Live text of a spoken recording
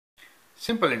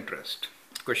Simple interest.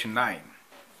 Question 9.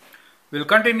 We'll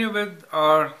continue with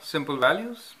our simple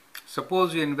values.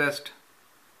 Suppose you invest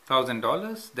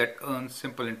 $1,000 that earns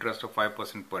simple interest of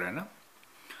 5% per annum.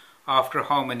 After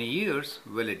how many years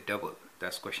will it double?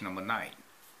 That's question number 9.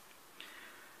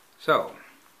 So,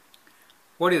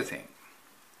 what do you think?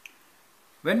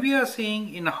 When we are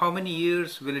saying in how many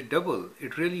years will it double,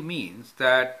 it really means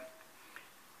that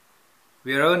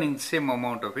we are earning the same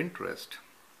amount of interest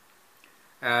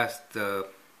as the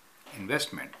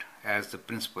investment, as the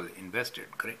principal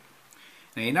invested, correct?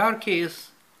 Now in our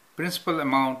case, principal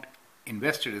amount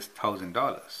invested is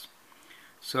 $1,000.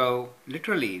 So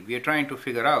literally we are trying to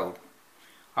figure out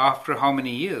after how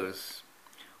many years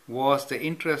was the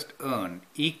interest earned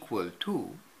equal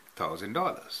to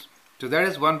 $1,000. So that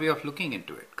is one way of looking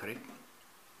into it, correct?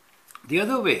 The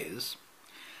other way is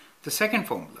the second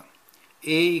formula,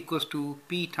 A equals to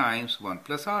P times 1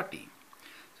 plus RT.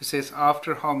 It says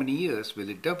after how many years will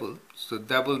it double? So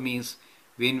double means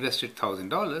we invested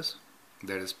 $1,000,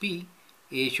 that is P.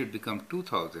 A should become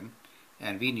 2,000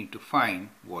 and we need to find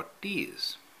what T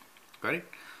is,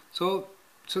 correct? So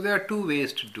there are two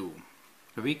ways to do.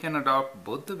 So we can adopt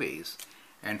both the ways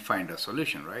and find a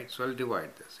solution, right? So I'll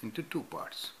divide this into two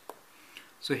parts.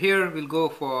 So here we'll go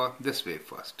for this way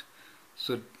first.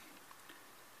 So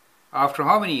after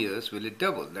how many years will it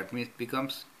double? That means it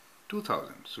becomes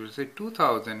 2,000. So we'll say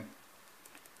 2,000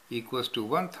 equals to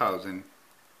 1,000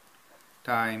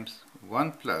 times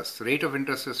 1 plus rate of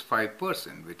interest is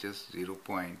 5%, which is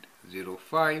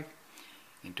 0.05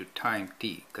 into time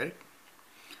t, correct?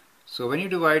 So when you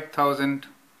divide 2,000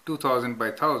 by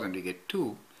 1,000, you get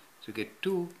 2. So you get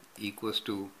 2 equals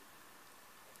to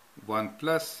 1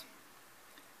 plus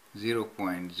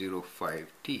 0.05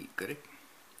 t, correct?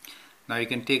 Now you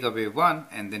can take away 1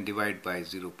 and then divide by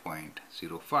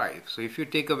 0.05. So if you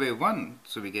take away 1,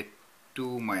 so we get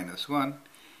 2 minus 1,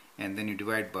 and then you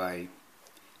divide by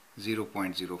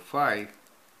 0.05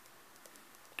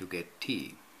 to get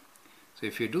t. So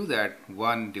if you do that,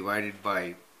 1 divided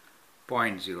by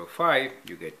 0.05,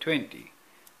 you get 20.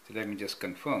 So let me just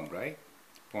confirm, right?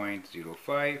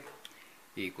 0.05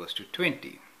 equals to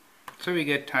 20. So we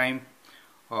get time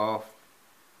of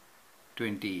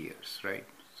 20 years, right?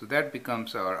 So that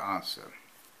becomes our answer.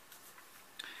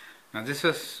 Now this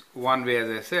is one way, as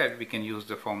I said, we can use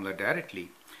the formula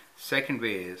directly. Second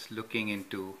way is looking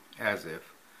into as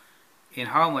if in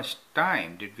how much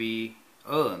time did we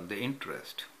earn the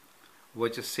interest,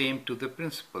 which is same to the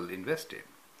principal invested.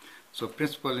 So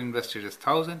principal invested is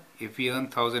 1,000. If we earn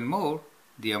 1,000 more,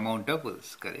 the amount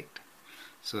doubles, correct?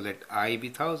 So let I be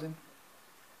 1,000.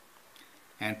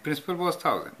 And principal was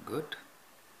 1,000, good.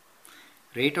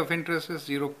 Rate of interest is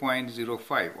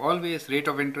 0.05. Always rate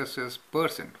of interest is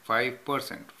percent,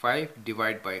 5%. 5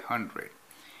 divided by 100.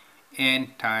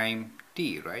 And time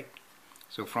t, right?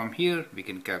 So from here we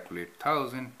can calculate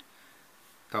 1,000,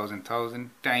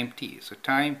 1,000 time t. So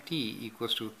time t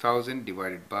equals to 1,000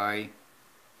 divided by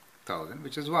 1,000,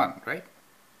 which is 1, right?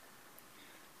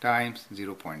 Times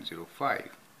 0.05.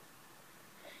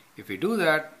 If we do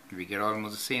that, we get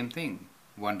almost the same thing.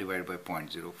 1 divided by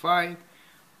 0.05,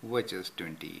 which is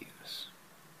 20 years.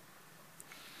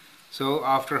 So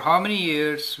after how many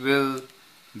years will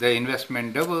the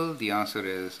investment double? The answer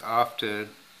is after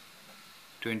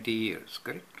 20 years,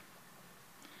 correct?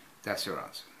 That's your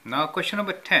answer. Now question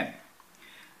number 10.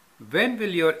 When will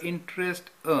your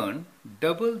interest earned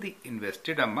double the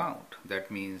invested amount? That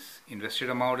means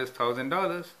invested amount is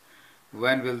 $1,000.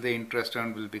 When will the interest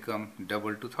earned will become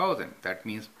double to 1,000? That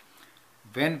means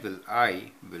when will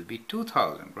I will be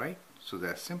 2,000, right? So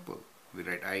that's simple. We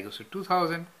write I equals to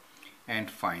 2,000 and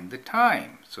find the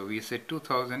time. So we say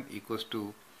 2,000 equals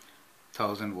to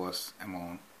 1,000 was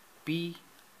amount P,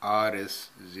 R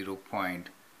is 0.05.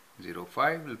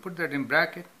 We'll put that in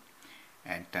bracket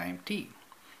and time T.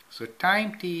 So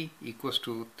time T equals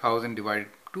to 2,000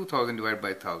 divided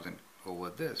by 1,000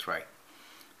 over this, right?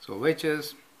 So which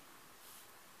is,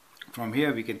 from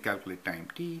here we can calculate time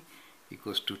T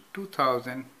equals to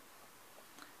 2,000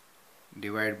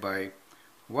 divided by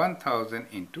 1,000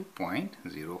 into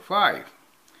 0.05,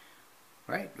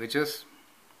 right? Which is,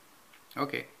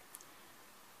 okay,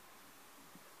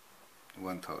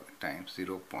 1,000 times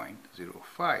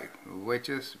 0.05, which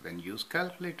is, when you use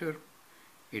calculator,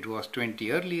 it was 20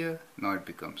 earlier, now it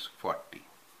becomes 40.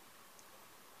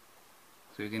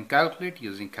 So you can calculate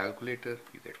using calculator,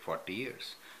 you get 40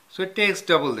 years. So it takes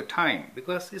double the time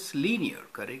because it's linear,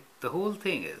 correct? The whole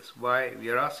thing is why we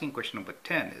are asking question number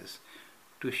 10 is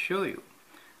to show you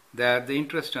that the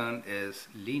interest earned is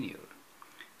linear.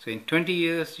 So in 20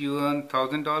 years you earn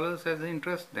 $1,000 as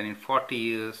interest, then in 40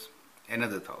 years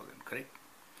another 1,000, correct?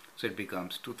 so it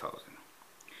becomes 2000.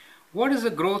 What is the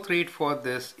growth rate for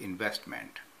this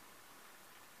investment?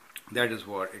 That is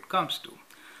what it comes to.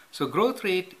 So growth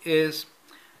rate is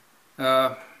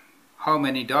how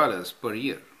many dollars per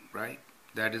year, right?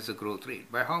 That is the growth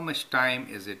rate. By how much time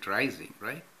is it rising,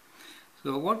 right?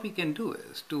 So what we can do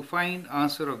is, to find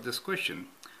answer of this question,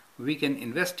 we can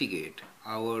investigate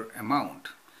our amount.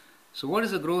 So what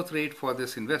is the growth rate for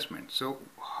this investment? So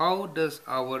how does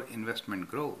our investment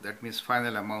grow? That means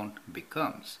final amount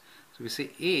becomes. So we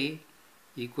say A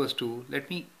equals to, let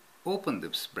me open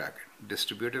this bracket,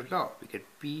 distributive law. We get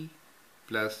P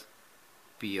plus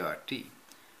PRT.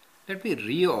 Let me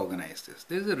reorganize this.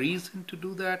 There's a reason to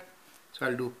do that. So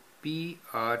I'll do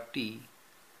PRT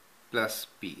plus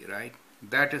P, right?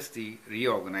 That is the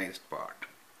reorganized part.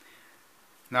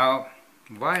 Now,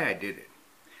 why I did it?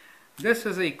 This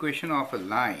is the equation of a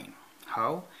line.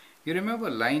 How? You remember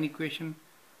line equation?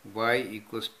 Y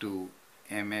equals to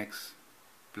mx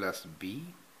plus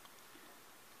b,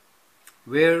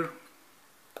 where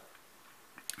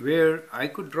I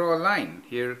could draw a line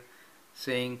here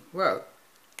saying, well,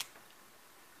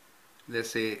 let's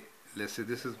say this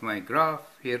is my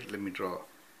graph here. Let me draw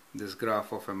this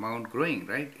graph of amount growing,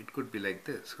 right? It could be like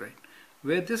this, right?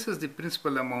 Where this is the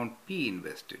principal amount P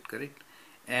invested, correct?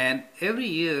 And every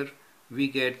year we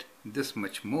get this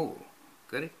much more,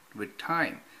 correct? With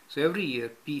time. So every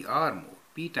year PR more,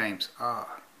 P times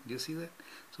R. Do you see that?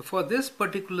 So for this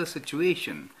particular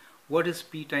situation, what is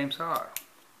P times R?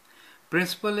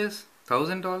 Principal is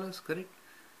 $1,000, correct?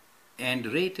 And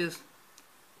rate is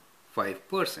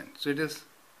 5%. So it is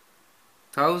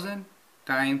 1000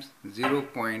 times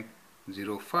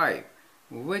 0.05,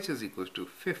 which is equals to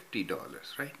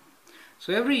 $50, right?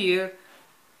 So every year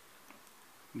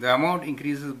the amount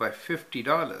increases by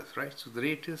 $50, right? So the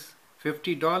rate is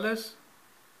 $50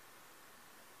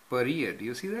 per year. Do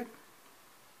you see that?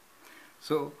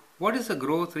 So what is the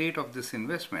growth rate of this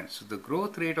investment? So the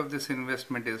growth rate of this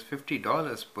investment is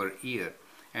 $50 per year.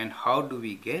 And how do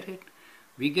we get it?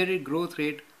 We get a growth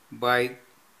rate by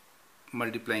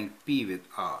multiplying P with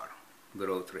R,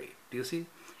 growth rate. Do you see?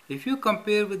 If you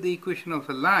compare with the equation of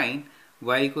a line,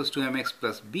 y equals to mx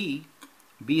plus b,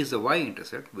 b is the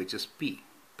y-intercept, which is P,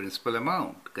 principal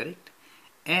amount, correct?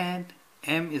 And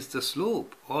m is the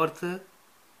slope or the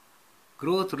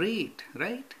growth rate,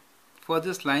 right? For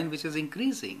this line which is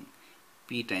increasing,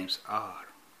 P times R.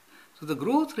 So the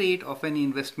growth rate of an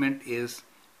investment is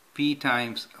P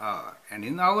times R. And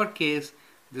in our case,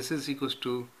 this is equals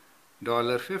to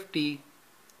 $50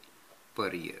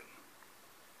 per year.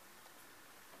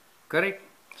 Correct?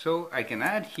 So I can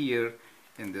add here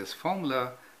in this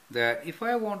formula that if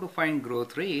I want to find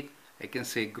growth rate, I can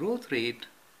say growth rate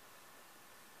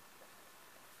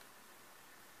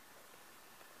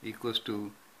equals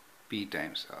to P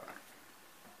times R.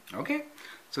 Okay?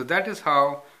 So that is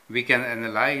how we can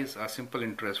analyze a simple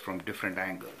interest from different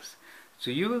angles.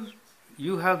 So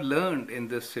you have learned in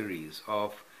this series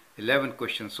of 11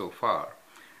 questions so far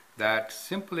that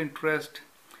simple interest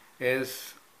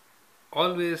is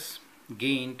always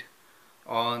gained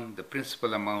on the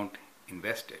principal amount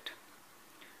invested,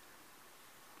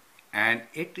 and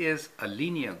it is a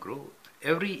linear growth.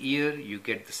 Every year you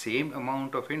get the same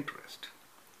amount of interest,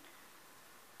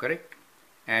 correct?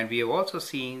 And we have also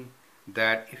seen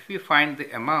that if we find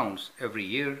the amounts every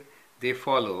year, they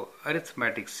follow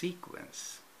arithmetic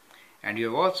sequence. And you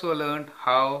have also learned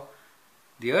how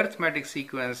the arithmetic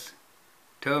sequence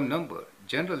term number,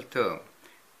 general term,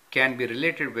 can be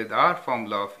related with our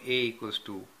formula of A equals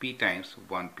to P times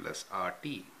 1 plus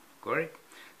RT, correct?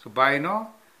 So by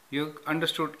now, you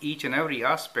understood each and every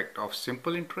aspect of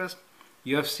simple interest.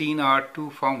 You have seen our two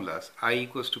formulas, I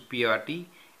equals to PRT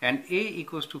and A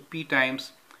equals to P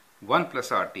times 1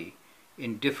 plus RT,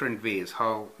 in different ways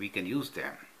how we can use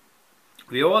them.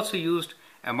 We also used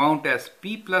amount as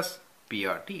P plus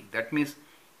PRT. That means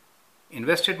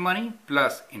invested money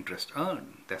plus interest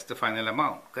earned. That's the final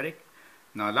amount, correct?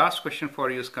 Now last question for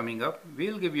you is coming up.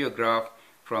 We'll give you a graph.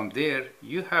 From there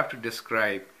you have to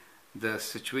describe the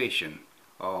situation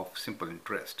of simple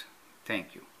interest.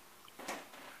 Thank you.